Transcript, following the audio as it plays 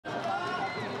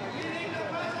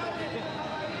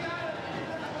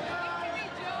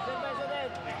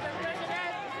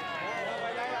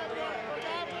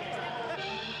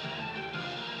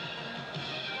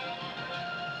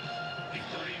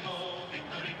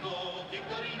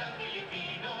Victory ng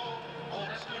Pilipino,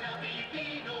 oras ko na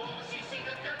Pilipino,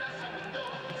 sisikat ka na sa mundo,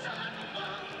 saan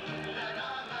mang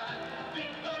larangan.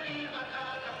 Victory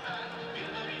matataktan,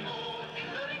 victory mo,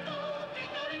 victory ko,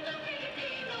 victory ng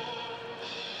Pilipino.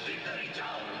 Victory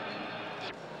Chow!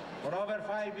 For over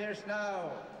 5 years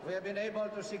now, we have been able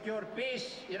to secure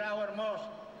peace in our most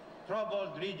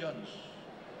troubled regions,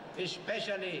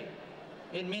 especially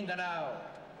in Mindanao,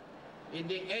 in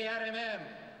the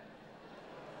ARMM,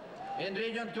 in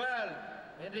Region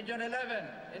 12, in Region 11,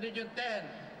 in Region 10,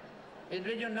 in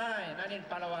Region 9, and in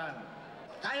Palawan.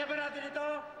 Kaya ba natin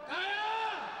ito? Kaya!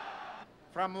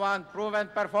 From one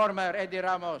proven performer, Eddie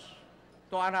Ramos,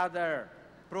 to another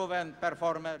proven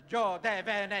performer, Joe de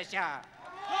Venecia.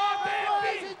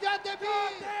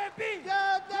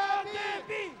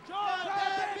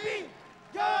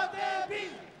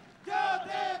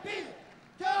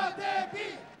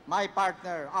 My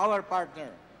partner, our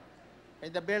partner, in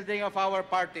the building of our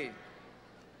party,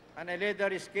 and a leader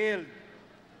is skilled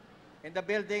in the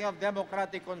building of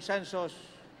democratic consensus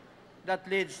that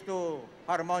leads to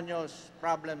harmonious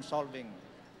problem solving.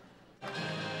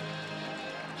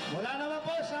 Wala naman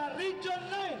po sa Region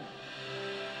 9.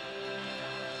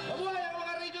 Mabuhay ang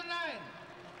mga Region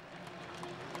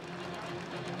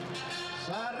 9.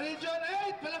 Sa Region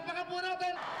 8, palakpakan po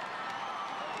natin.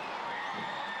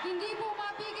 Hindi po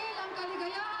mapigil ang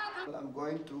kaligayahan. I'm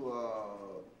going to,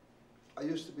 I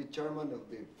used to be chairman of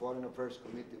the Foreign Affairs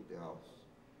Committee of the House.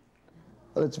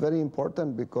 Well, it's very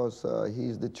important because he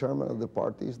is the chairman of the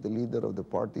parties, the leader of the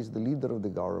parties, the leader of the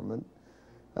government,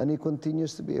 and he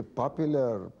continues to be a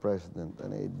popular president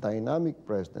and a dynamic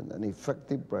president, an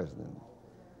effective president.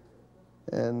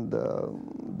 And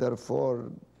therefore,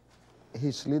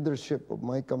 his leadership of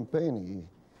my campaign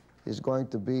is going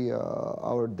to be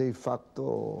our de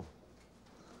facto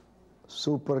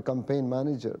super campaign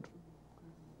manager.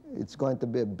 It's going to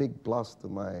be a big plus to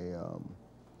my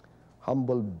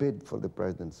humble bid for the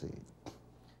presidency.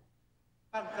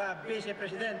 Vice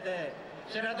Presidente,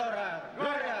 Senadora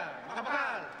Gloria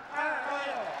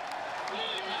Macapagal-Arroyo.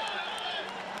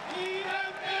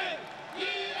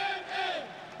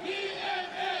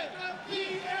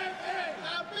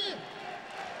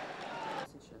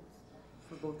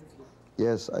 For both of you.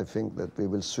 Yes, I think that we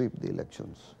will sweep the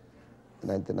elections,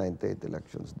 1998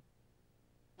 elections.